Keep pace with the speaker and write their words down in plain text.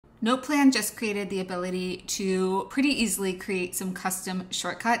NotePlan just created the ability to pretty easily create some custom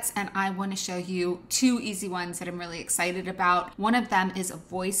shortcuts, and I want to show you two easy ones that I'm really excited about. One of them is a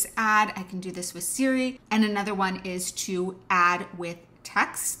voice add. I can do this with Siri, and another one is to add with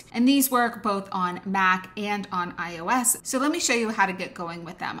text, and these work both on Mac and on iOS. So let me show you how to get going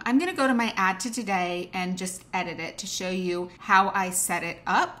with them. I'm going to go to my add to today and just edit it to show you how I set it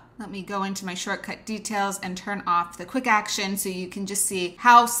up. Let me go into my shortcut details and turn off the quick action so you can just see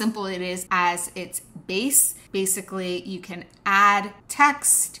how simple it is as its base. Basically, you can add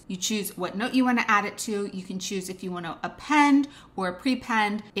text. You choose what note you want to add it to. You can choose if you want to append or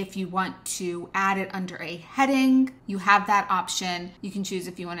prepend. If you want to add it under a heading, you have that option. You can choose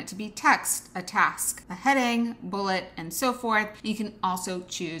if you want it to be text, a task, a heading, bullet, and so forth. You can also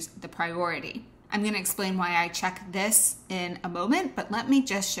choose the priority. I'm going to explain why I check this in a moment, but let me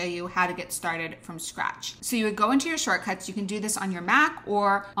just show you how to get started from scratch. So you would go into your shortcuts. You can do this on your Mac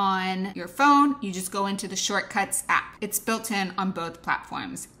or on your phone. You just go into the Shortcuts app. It's built in on both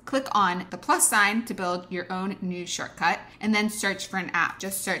platforms. Click on the plus sign to build your own new shortcut, and then search for an app.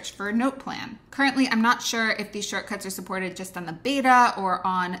 Just search for NotePlan. Currently, I'm not sure if these shortcuts are supported just on the beta or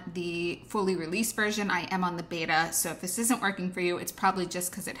on the fully released version. I am on the beta, so if this isn't working for you, it's probably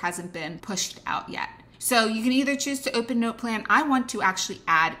just because it hasn't been pushed out yet. So you can either choose to open NotePlan. I want to actually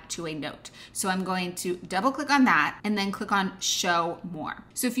add to a note. So I'm going to double click on that and then click on show more.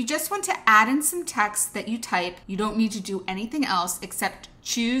 So if you just want to add in some text that you type, you don't need to do anything else except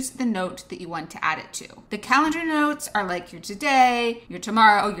choose the note that you want to add it to. The calendar notes are like your today, your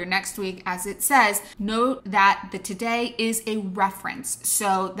tomorrow, your next week, as it says. Note that the today is a reference.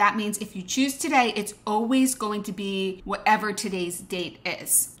 So that means if you choose today, it's always going to be whatever today's date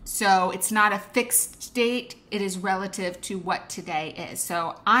is. So it's not a fixed date, it is relative to what today is.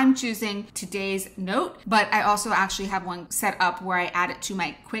 So I'm choosing today's note, but I also actually have one set up where I add it to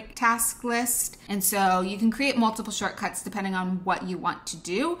my quick task list. And so you can create multiple shortcuts depending on what you want to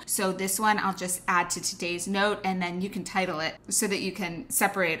do. So this one I'll just add to today's note, and then you can title it so that you can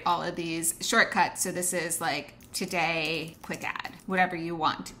separate all of these shortcuts. So this is like today quick add, whatever you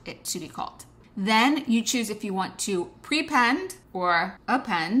want it to be called. Then you choose if you want to prepend or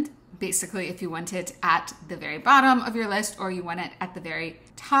append, basically if you want it at the very bottom of your list or you want it at the very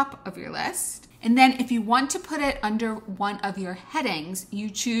top of your list. And then if you want to put it under one of your headings, you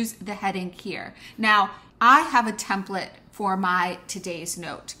choose the heading here. Now, I have a template for my today's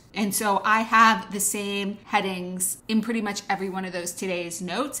note. And so I have the same headings in pretty much every one of those today's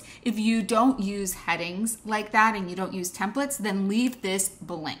notes. If you don't use headings like that and you don't use templates, then leave this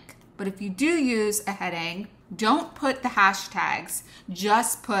blank. But if you do use a heading, don't put the hashtags,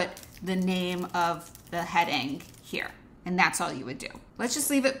 just put the name of the heading here. And that's all you would do. Let's just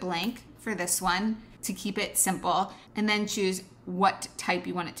leave it blank for this one to keep it simple, and then choose what type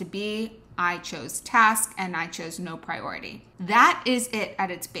you want it to be. I chose task and I chose no priority. That is it at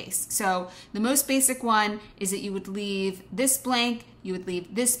its base. So the most basic one is that you would leave this blank, you would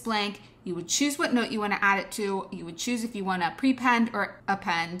leave this blank, you would choose what note you want to add it to, you would choose if you want to prepend or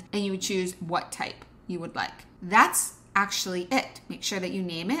append, and you would choose what type you would like. That's actually it. Make sure that you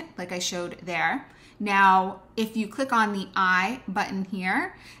name it like I showed there. Now, if you click on the I button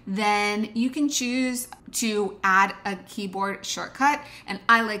here, then you can choose to add a keyboard shortcut. And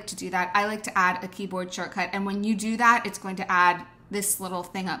I like to do that. I like to add a keyboard shortcut. And when you do that, it's going to add this little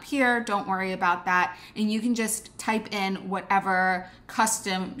thing up here. Don't worry about that. And you can just type in whatever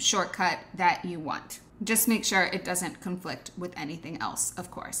custom shortcut that you want. Just make sure it doesn't conflict with anything else, of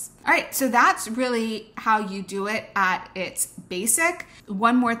course. All right, so that's really how you do it at its basic.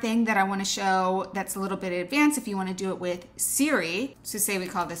 One more thing that I want to show that's a little bit advanced if you want to do it with Siri. So say we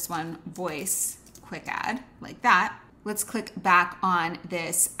call this one voice quick add, like that. Let's click back on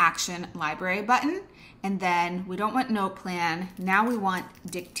this action library button. And then we don't want NotePlan. Now we want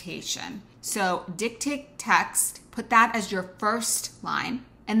dictation. So dictate text, put that as your first line.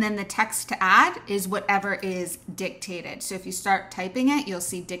 And then the text to add is whatever is dictated. So if you start typing it, you'll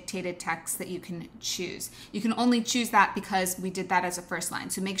see dictated text that you can choose. You can only choose that because we did that as a first line.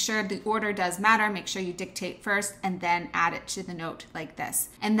 So make sure the order does matter. Make sure you dictate first and then add it to the note like this.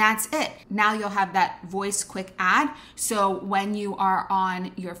 And that's it. Now you'll have that voice quick add. So when you are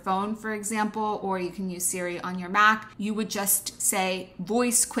on your phone, for example, or you can use Siri on your Mac, you would just say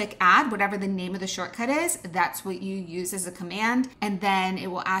voice quick add, whatever the name of the shortcut is. That's what you use as a command. And then it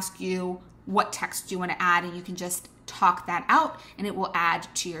will ask you what text you want to add, and you can just talk that out and it will add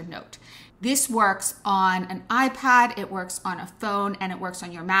to your note. This works on an iPad, it works on a phone, and it works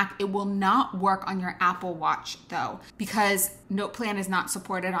on your Mac. It will not work on your Apple Watch though, because NotePlan is not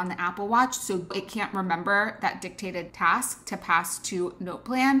supported on the Apple Watch, so it can't remember that dictated task to pass to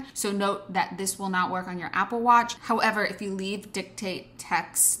NotePlan. So note that this will not work on your Apple Watch. However, if you leave dictate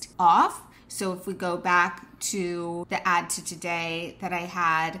text off, so if we go back to the add to today that I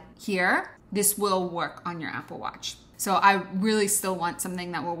had here, this will work on your Apple Watch. So I really still want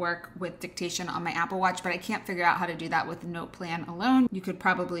something that will work with dictation on my Apple Watch, but I can't figure out how to do that with NotePlan alone. You could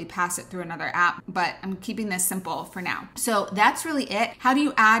probably pass it through another app, but I'm keeping this simple for now. So that's really it. How do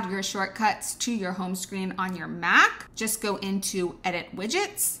you add your shortcuts to your home screen on your Mac? Just go into Edit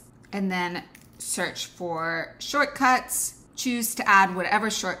Widgets and then search for shortcuts. Choose to add whatever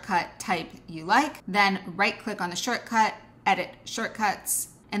shortcut type you like. Then right click on the shortcut, Edit Shortcuts.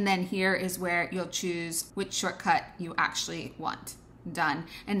 And then here is where you'll choose which shortcut you actually want. Done.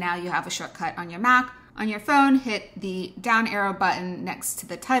 And now you have a shortcut on your Mac. On your phone, hit the down arrow button next to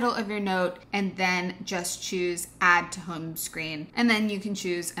the title of your note, and then just choose Add to Home Screen. And then you can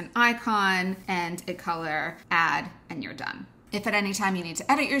choose an icon and a color, add, and you're done. If at any time you need to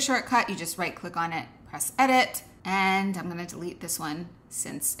edit your shortcut, you just right click on it, press Edit, and I'm gonna delete this one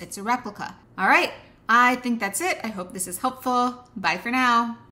since it's a replica. All right. I think that's it. I hope this is helpful. Bye for now.